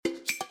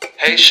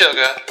Hey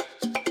sugar,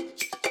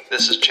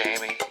 this is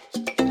Jamie.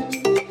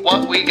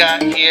 What we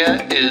got here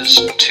is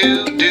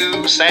To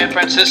Do San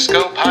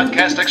Francisco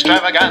Podcast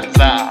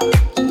Extravaganza.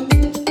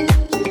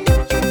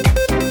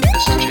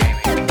 This is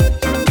Jamie.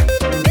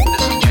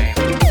 This is Jamie.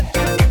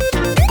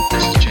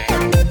 This is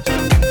Jamie.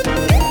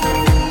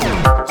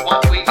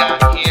 What we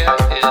got here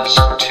is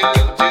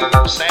To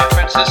Do San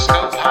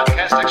Francisco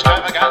Podcast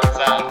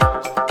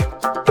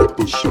Extravaganza.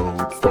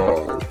 Episode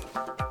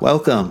 5.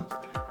 Welcome.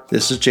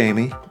 This is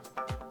Jamie.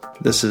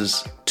 This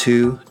is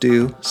To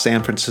Do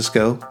San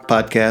Francisco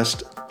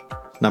podcast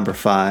number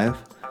 5.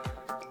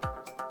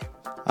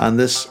 On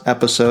this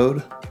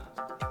episode,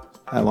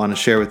 I want to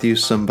share with you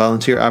some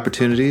volunteer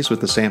opportunities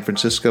with the San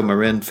Francisco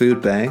Marin Food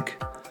Bank,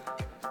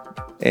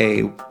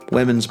 a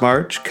women's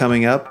march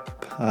coming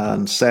up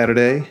on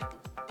Saturday,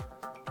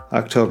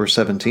 October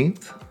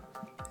 17th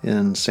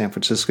in San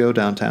Francisco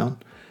downtown,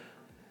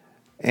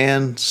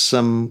 and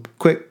some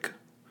quick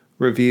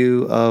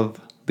review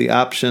of the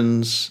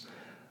options,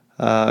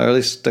 or at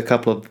least a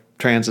couple of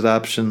transit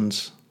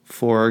options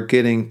for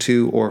getting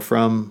to or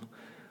from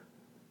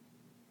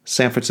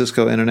San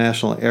Francisco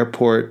International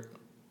Airport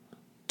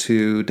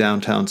to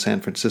downtown San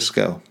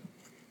Francisco.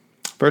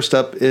 First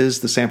up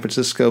is the San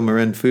Francisco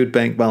Marin Food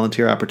Bank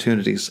volunteer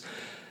opportunities.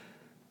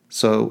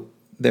 So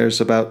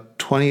there's about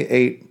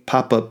 28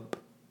 pop-up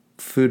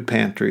food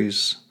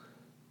pantries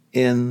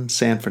in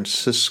San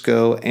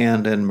Francisco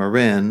and in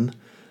Marin.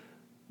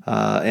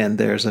 And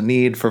there's a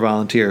need for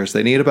volunteers.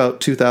 They need about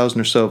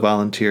 2,000 or so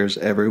volunteers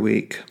every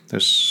week.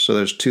 There's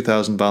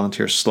 2,000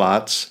 volunteer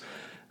slots.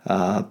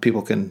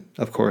 People can,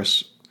 of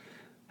course,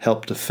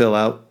 help to fill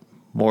out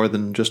more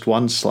than just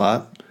one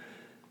slot.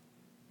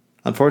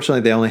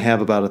 Unfortunately, they only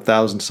have about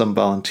 1,000 some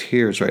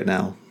volunteers right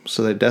now,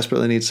 so they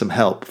desperately need some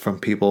help from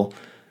people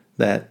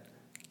that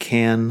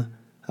can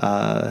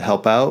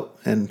help out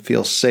and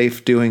feel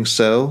safe doing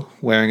so,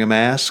 wearing a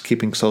mask,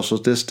 keeping social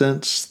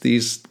distance.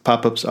 These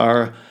pop-ups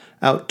are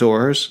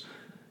outdoors.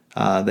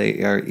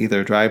 They are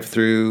either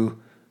drive-through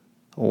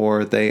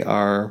or they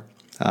are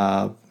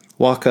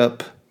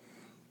walk-up,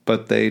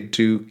 but they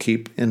do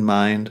keep in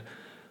mind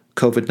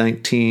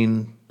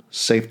COVID-19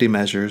 safety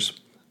measures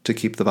to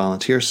keep the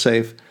volunteers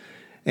safe,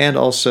 and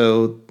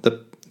also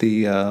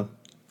the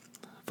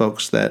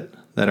folks that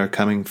are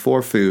coming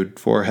for food,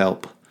 for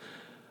help.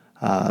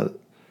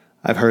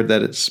 I've heard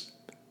that it's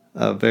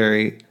a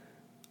very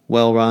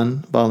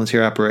well-run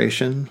volunteer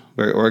operation,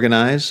 very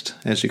organized.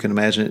 As you can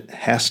imagine, it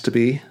has to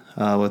be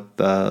with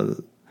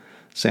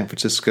San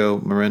Francisco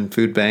Marin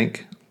Food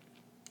Bank.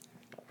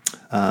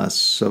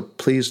 So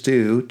please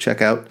do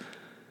check out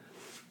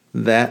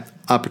that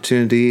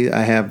opportunity.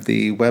 I have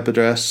the web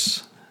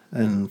address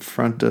in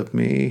front of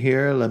me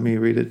here. Let me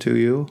read it to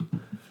you.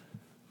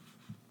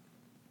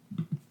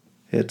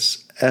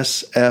 It's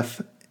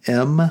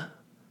SFM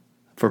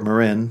for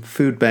Marin,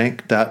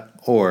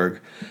 foodbank.org.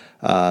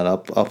 I'll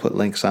put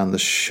links on the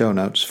show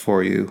notes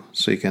for you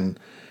so you can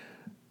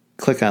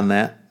click on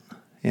that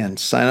and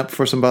sign up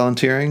for some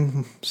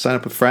volunteering, sign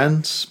up with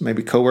friends,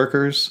 maybe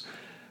coworkers.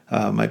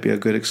 Might be a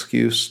good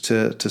excuse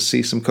to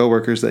see some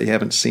coworkers that you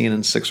haven't seen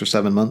in 6 or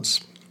 7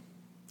 months.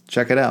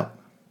 Check it out.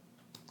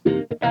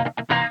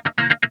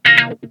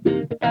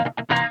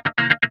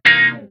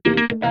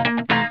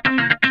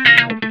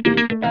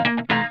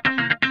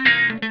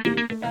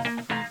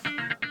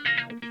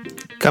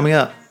 Coming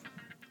up,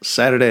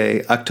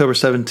 Saturday, October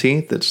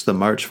 17th, it's the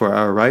March for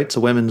Our Rights, a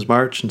women's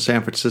march in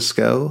San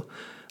Francisco,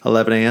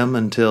 11 a.m.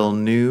 until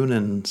noon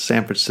in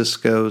San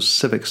Francisco's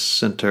Civic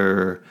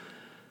Center.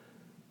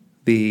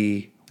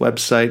 The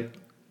website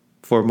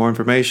for more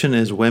information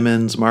is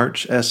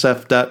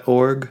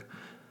womensmarchsf.org,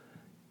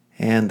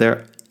 and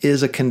there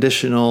is a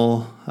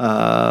conditional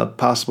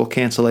possible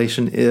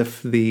cancellation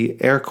if the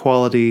air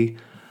quality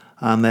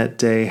on that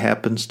day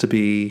happens to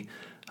be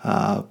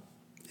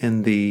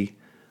in the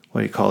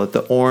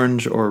the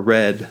orange or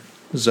red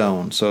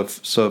zone. So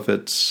if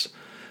it's,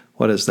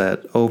 what is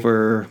that,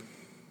 over,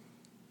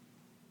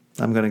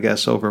 I'm going to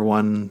guess over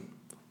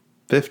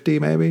 150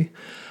 maybe.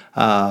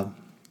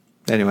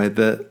 Anyway,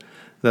 the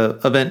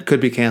event could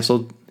be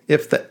canceled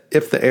if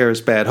the air is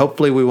bad.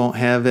 Hopefully we won't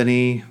have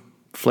any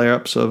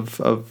flare-ups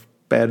of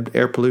bad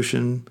air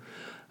pollution,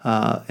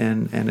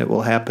 and it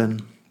will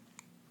happen.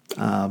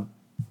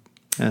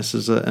 This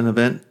is an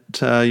event.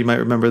 You might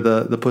remember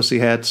the Pussy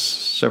Hats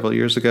several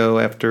years ago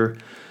after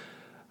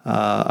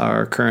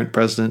our current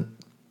president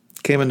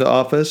came into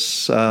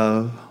office.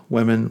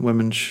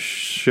 Women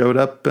showed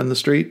up in the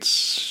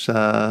streets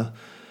and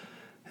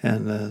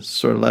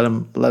sort of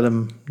let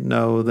them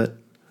know that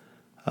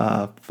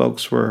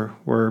folks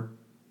were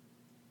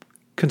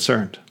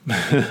concerned,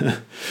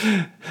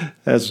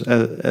 as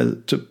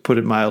to put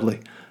it mildly.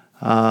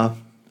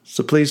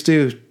 So please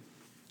do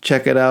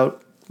check it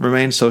out.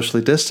 Remain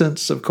socially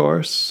distanced, of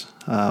course.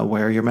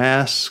 Wear your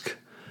mask.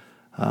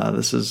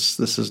 This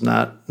is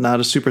not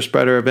a super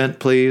spreader event,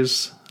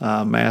 please.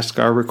 Masks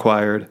are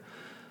required.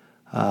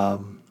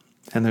 And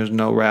there's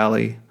no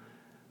rally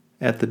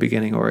at the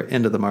beginning or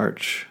end of the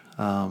march.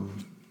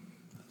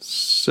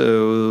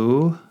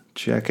 So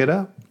check it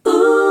out.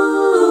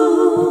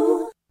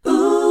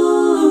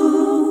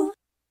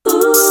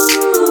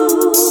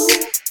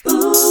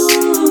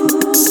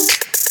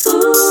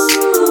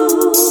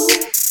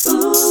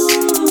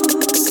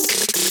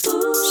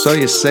 So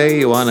you say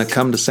you want to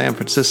come to San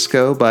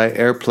Francisco by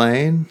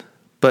airplane,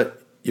 but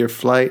your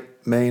flight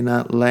may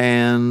not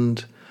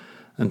land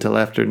until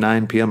after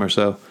 9 p.m. or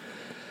so.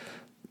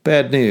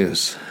 Bad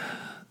news.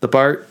 The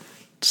BART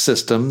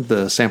system,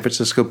 the San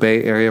Francisco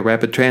Bay Area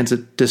Rapid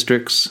Transit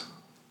District's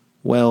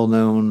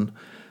well-known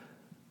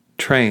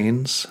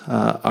trains,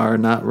 are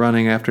not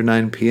running after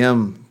 9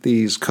 p.m.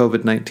 these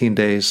COVID-19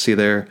 days. See,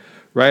 their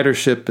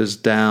ridership is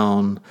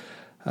down.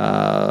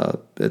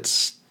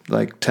 It's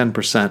like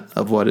 10%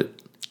 of what it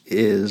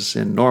is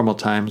in normal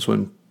times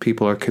when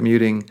people are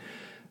commuting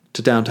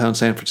to downtown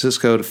San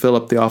Francisco to fill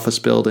up the office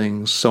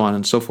buildings, so on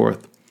and so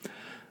forth.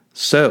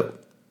 So,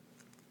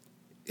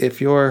 if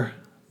you're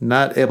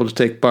not able to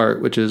take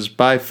BART, which is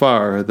by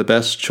far the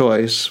best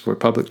choice for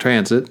public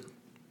transit,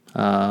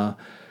 and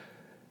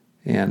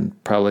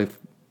probably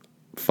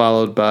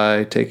followed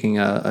by taking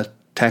a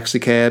taxi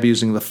cab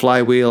using the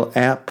Flywheel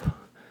app,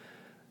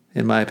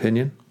 in my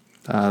opinion,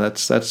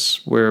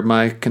 that's where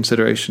my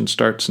consideration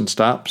starts and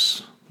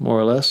stops, more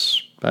or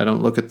less. I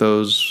don't look at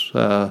those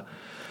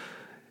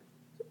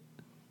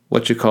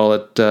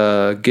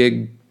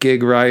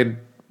gig ride,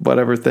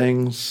 whatever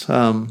things.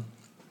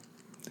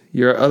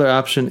 Your other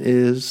option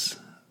is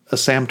a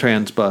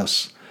Samtrans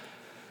bus.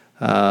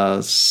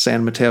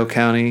 San Mateo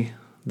County,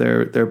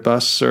 their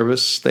bus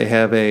service, they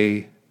have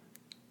a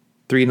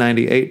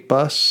 398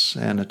 bus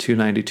and a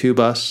 292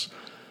 bus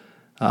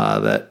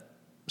that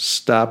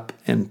stop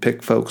and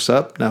pick folks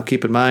up. Now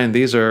keep in mind,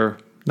 these are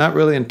not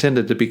really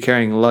intended to be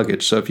carrying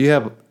luggage. So if you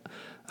have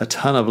a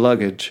ton of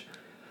luggage,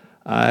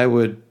 I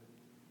would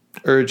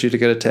urge you to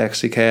get a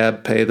taxi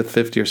cab, pay the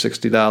 $50 or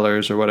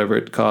 $60 or whatever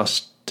it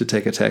costs to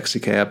take a taxi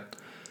cab.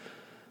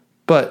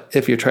 But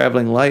if you're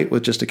traveling light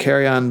with just a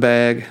carry-on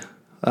bag,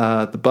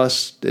 the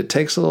bus, it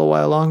takes a little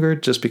while longer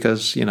just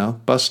because,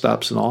 bus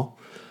stops and all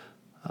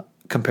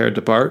compared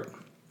to BART.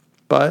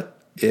 But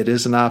it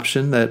is an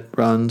option that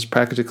runs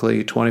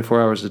practically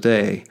 24 hours a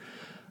day.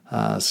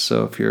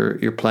 So if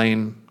your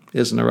plane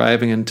isn't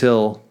arriving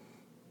until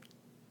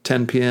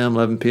 10 p.m.,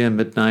 11 p.m.,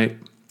 midnight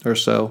or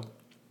so,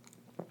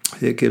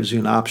 it gives you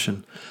an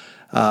option.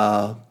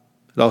 It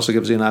also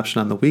gives you an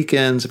option on the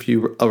weekends if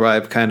you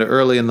arrive kind of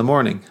early in the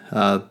morning.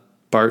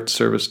 BART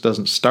service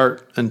doesn't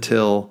start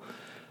until,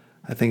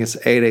 I think it's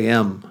 8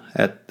 a.m.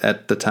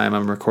 at the time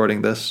I'm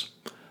recording this,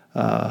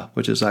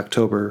 which is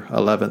October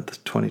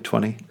 11th,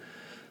 2020.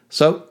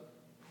 So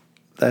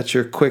that's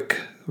your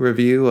quick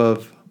review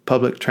of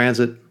public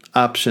transit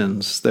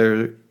options.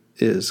 There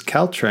is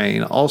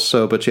Caltrain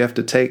also, but you have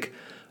to take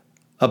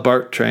a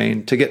BART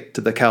train to get to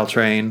the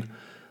Caltrain,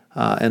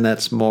 and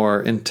that's more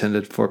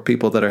intended for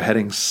people that are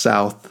heading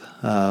south,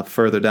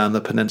 further down the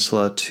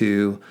peninsula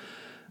to,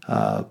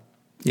 Palo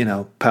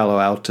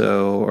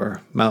Alto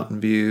or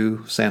Mountain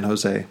View, San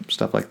Jose,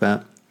 stuff like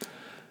that.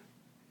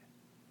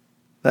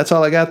 That's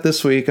all I got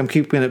this week. I'm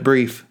keeping it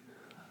brief.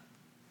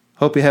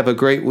 Hope you have a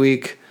great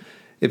week.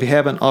 If you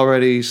haven't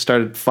already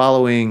started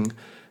following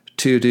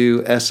To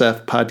Do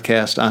SF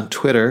Podcast on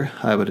Twitter,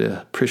 I would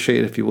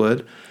appreciate if you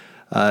would.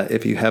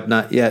 If you have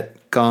not yet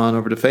gone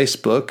over to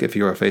Facebook, if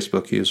you're a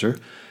Facebook user,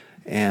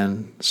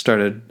 and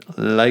started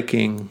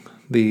liking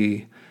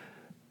the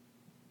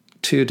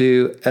To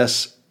Do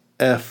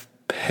SF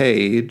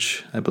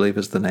page, I believe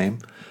is the name,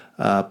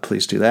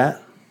 please do that.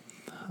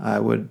 I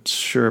would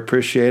sure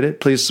appreciate it.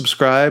 Please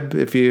subscribe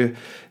if you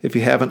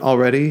haven't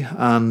already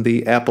on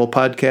the Apple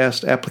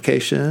Podcast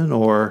application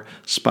or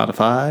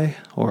Spotify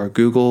or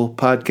Google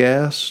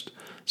Podcast,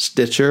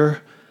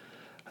 Stitcher,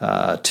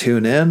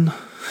 TuneIn,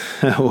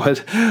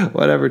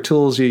 whatever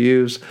tools you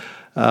use.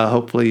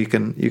 Hopefully you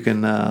can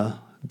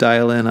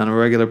dial in on a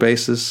regular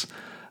basis,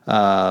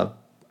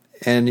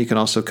 and you can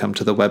also come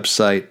to the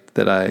website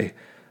that I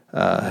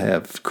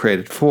have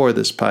created for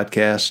this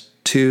podcast,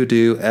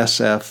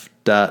 todosf.com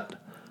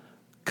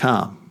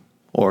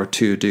or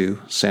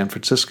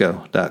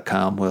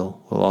todosanfrancisco.com.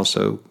 We'll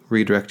also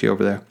redirect you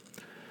over there.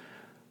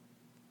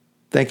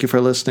 Thank you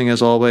for listening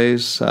as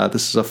always.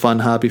 This is a fun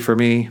hobby for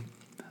me.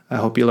 I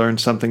hope you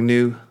learned something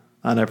new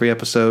on every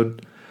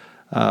episode.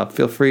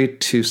 Feel free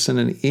to send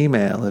an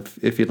email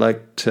if you'd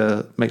like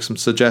to make some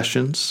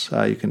suggestions.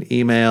 You can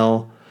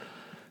email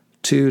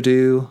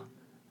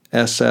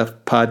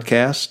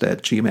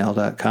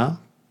todosfpodcast@gmail.com,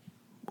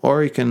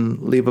 or you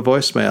can leave a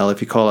voicemail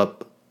if you call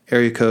up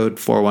area code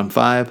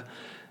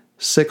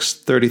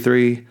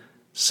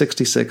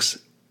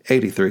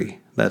 415-633-6683.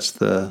 That's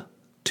the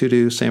To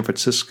Do San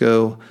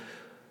Francisco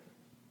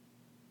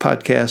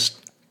podcast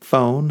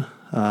phone.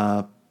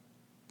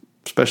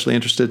 Especially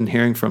interested in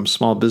hearing from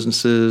small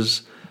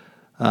businesses,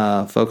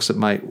 folks that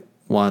might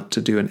want to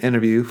do an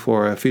interview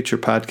for a future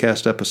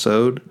podcast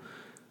episode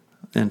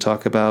and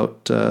talk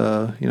about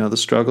the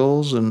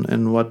struggles and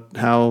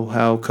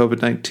how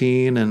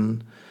COVID-19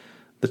 and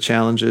the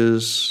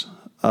challenges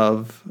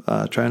of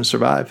trying to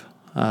survive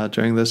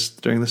during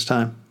this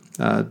time.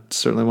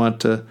 Certainly want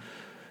to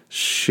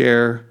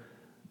share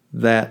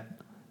that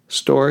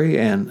story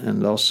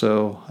and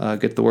also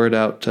get the word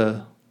out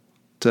to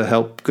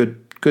help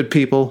good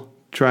people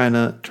trying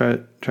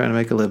to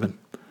make a living.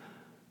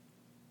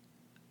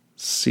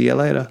 See you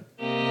later.